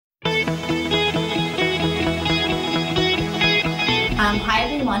Hi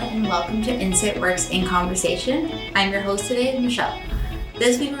everyone, and welcome to InsightWorks in Conversation. I'm your host today, Michelle.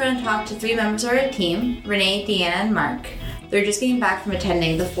 This week we're going to talk to three members of our team, Renee, Deanna, and Mark. They're just getting back from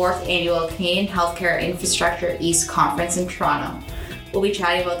attending the 4th annual Canadian Healthcare Infrastructure East Conference in Toronto. We'll be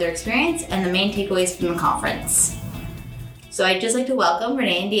chatting about their experience and the main takeaways from the conference. So I'd just like to welcome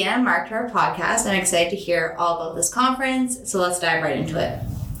Renee and Deanna and Mark to our podcast. I'm excited to hear all about this conference, so let's dive right into it.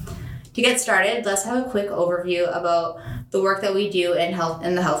 To get started, let's have a quick overview about the work that we do in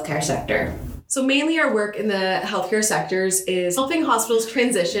the healthcare sector. So mainly our work in the healthcare sectors is helping hospitals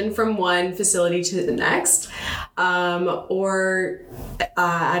transition from one facility to the next, or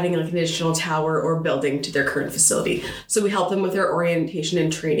adding like an additional tower or building to their current facility. So we help them with their orientation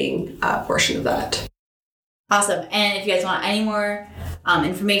and training portion of that. Awesome. And if you guys want any more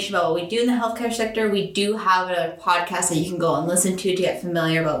information about what we do in the healthcare sector, we do have a podcast that you can go and listen to get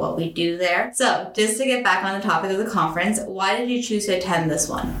familiar about what we do there. So just to get back on the topic of the conference, why did you choose to attend this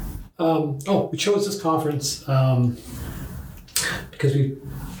one? We chose this conference because we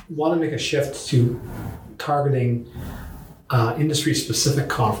want to make a shift to targeting industry-specific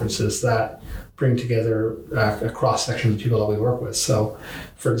conferences that bring together a cross-section of people that we work with. So,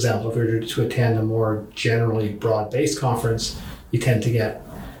 for example, if we were to attend a more generally broad-based conference, you tend to get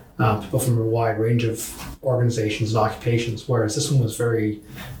people from a wide range of organizations and occupations, whereas this one was very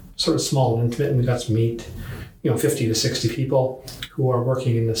sort of small and intimate, and we got to meet 50 to 60 people who are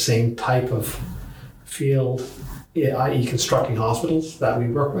working in the same type of field, i.e. constructing hospitals that we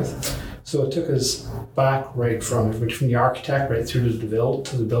work with. So it took us back right from the architect right through to the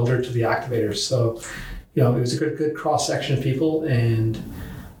builder to the activators. So, it was a good cross-section of people and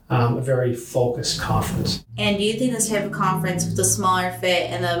a very focused conference. And do you think this type of conference with the smaller fit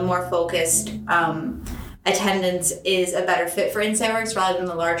and the more focused attendance is a better fit for InsightWorks rather than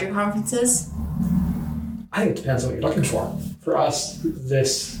the larger conferences? I think it depends on what you're looking for. For us,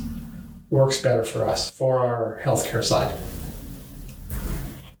 this works better for us, for our healthcare side.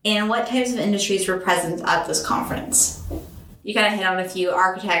 And what types of industries were present at this conference? You kind of hit on a few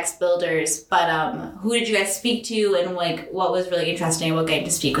architects, builders, but who did you guys speak to, and what was really interesting about getting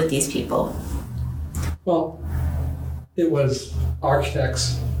to speak with these people? Well, it was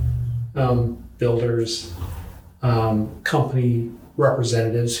architects, builders, company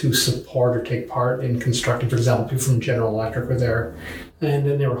representatives who support or take part in constructing. For example, people from General Electric were there, and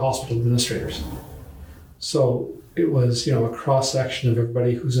then there were hospital administrators. So it was, a cross-section of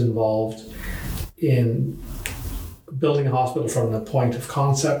everybody who's involved in building a hospital from the point of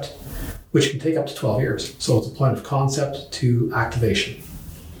concept, which can take up to 12 years. So it's a point of concept to activation.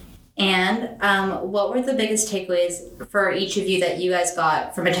 And what were the biggest takeaways for each of you that you guys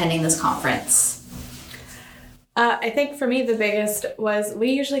got from attending this conference? I think for me, the biggest was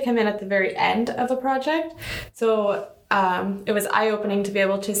we usually come in at the very end of a project. So it was eye-opening to be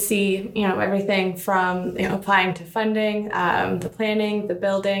able to see, everything from, applying to funding, the planning, the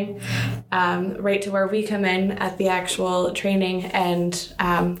building, right to where we come in at the actual training and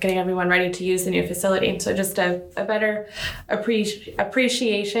getting everyone ready to use the new facility. So just a better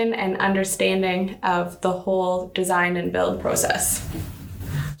appreciation and understanding of the whole design and build process.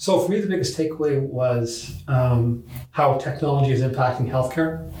 So for me, the biggest takeaway was how technology is impacting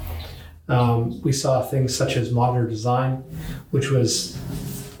healthcare. We saw things such as modular design, which was,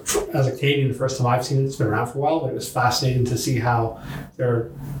 as a Canadian, the first time I've seen it. It's been around for a while, but it was fascinating to see how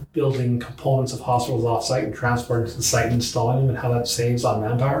they're building components of hospitals off-site and transporting to the site and installing them, and how that saves on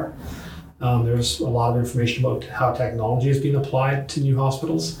manpower. There's a lot of information about how technology is being applied to new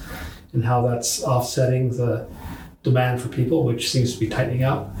hospitals and how that's offsetting the demand for people, which seems to be tightening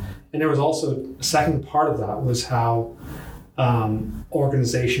up. And there was also a second part of that was how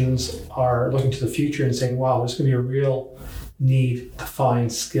organizations are looking to the future and saying, wow, there's going to be a real need to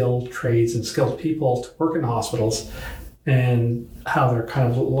find skilled trades and skilled people to work in hospitals, and how they're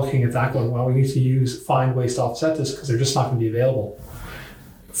kind of looking at that going, well, we need to find ways to offset this because they're just not going to be available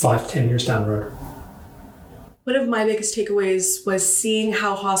 5 to 10 years down the road. One of my biggest takeaways was seeing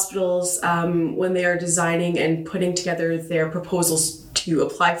how hospitals, when they are designing and putting together their proposals to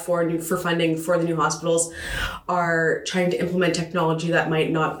apply for funding for the new hospitals, are trying to implement technology that might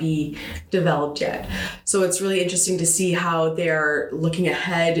not be developed yet. So it's really interesting to see how they're looking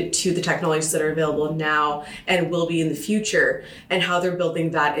ahead to the technologies that are available now and will be in the future, and how they're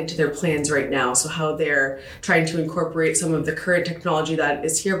building that into their plans right now. So how they're trying to incorporate some of the current technology that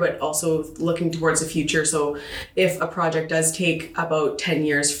is here, but also looking towards the future. So if a project does take about 10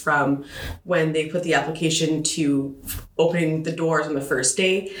 years from when they put the application to opening the doors on the first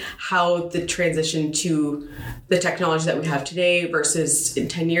day, how the transition to the technology that we have today versus in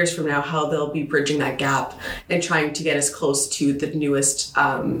 10 years from now, how they'll be bridging that gap and trying to get as close to the newest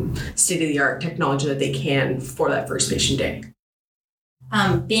state-of-the-art technology that they can for that first patient day.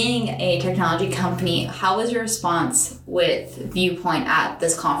 Being a technology company, how was your response with Viewpoint at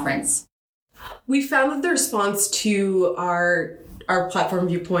this conference? We found that the response to our platform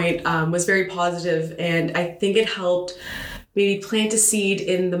Viewpoint was very positive, and I think it helped maybe plant a seed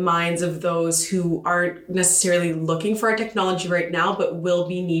in the minds of those who aren't necessarily looking for our technology right now, but will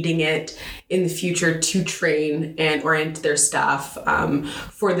be needing it in the future to train and orient their staff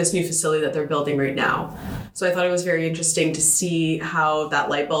for this new facility that they're building right now. So I thought it was very interesting to see how that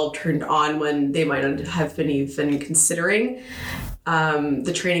light bulb turned on when they might not have been even considering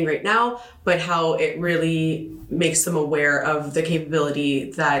the training right now, but how it really makes them aware of the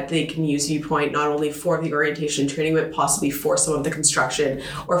capability that they can use Viewpoint not only for the orientation training, but possibly for some of the construction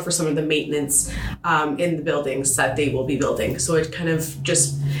or for some of the maintenance in the buildings that they will be building. So it kind of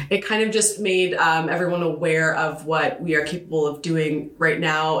just made everyone aware of what we are capable of doing right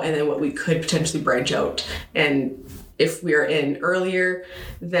now, and then what we could potentially branch out. And if we're in earlier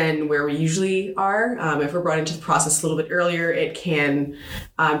than where we usually are, if we're brought into the process a little bit earlier, it can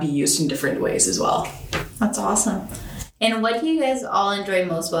be used in different ways as well. That's awesome. And what do you guys all enjoy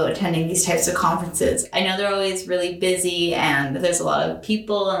most about attending these types of conferences? I know they're always really busy and there's a lot of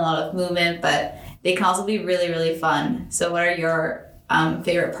people and a lot of movement, but they can also be really, really fun. So what are your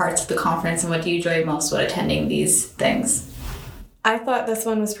favorite parts of the conference, and what do you enjoy most about attending these things? I thought this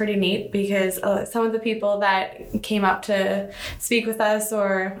one was pretty neat because some of the people that came up to speak with us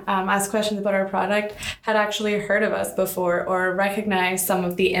or ask questions about our product had actually heard of us before or recognized some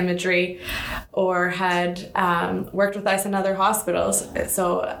of the imagery or had worked with us in other hospitals.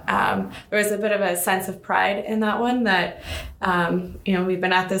 So there was a bit of a sense of pride in that one that, we've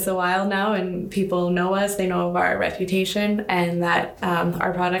been at this a while now and people know us, they know of our reputation, and that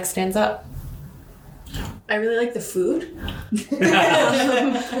our product stands up. I really like the food. This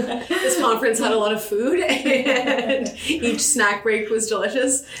conference had a lot of food and each snack break was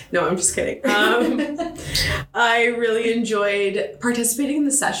delicious. No, I'm just kidding. I really enjoyed participating in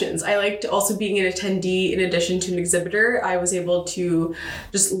the sessions. I liked also being an attendee in addition to an exhibitor. I was able to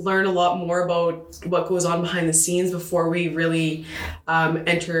just learn a lot more about what goes on behind the scenes before we really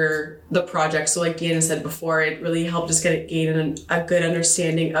enter the project. So like Deanna said before, it really helped us gain a good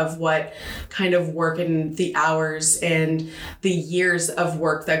understanding of what kind of work and the hours and the years of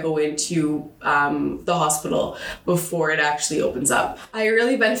work that go into the hospital before it actually opens up. I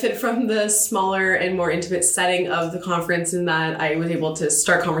really benefit from the smaller and more intimate setting of the conference in that I was able to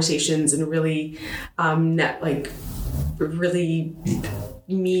start conversations and really really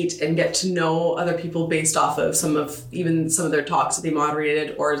meet and get to know other people based off of some of their talks that they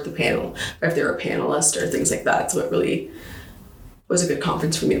moderated or the panel, or if they were a panelist or things like that. So it really was a good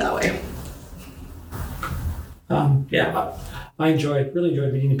conference for me that way. I really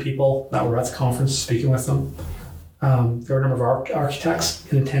enjoyed meeting the people that were at the conference, speaking with them. There were a number of architects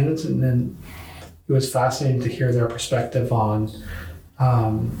in attendance, and then it was fascinating to hear their perspective on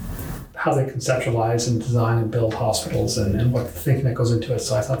how they conceptualize and design and build hospitals and what the thinking that goes into it.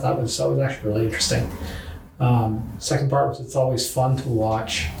 So I thought that was actually really interesting. Second part was it's always fun to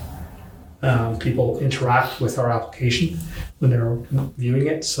watch people interact with our application when they're viewing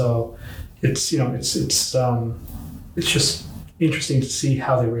it. So it's just interesting to see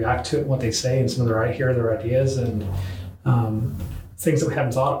how they react to it, what they say, and some of their ideas and things that we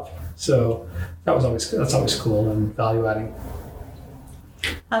haven't thought of. So that's always cool and value adding.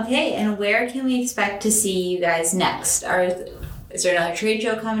 Okay, and where can we expect to see you guys next? Is there another trade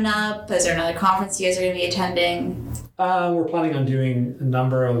show coming up? Is there another conference you guys are going to be attending? We're planning on doing a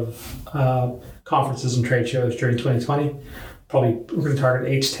number of conferences and trade shows during 2020. Probably we're going to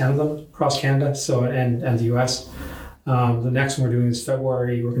target 8 to 10 of them across Canada, and the US. The next one we're doing is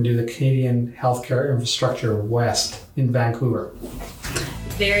February. We're going to do the Canadian Healthcare Infrastructure West in Vancouver.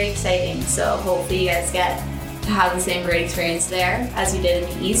 Very exciting. So hopefully you guys get to have the same great experience there as you did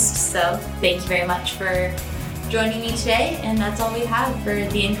in the East. So thank you very much for joining me today. And that's all we have for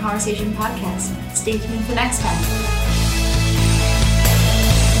the In Conversation podcast. Stay tuned for next time.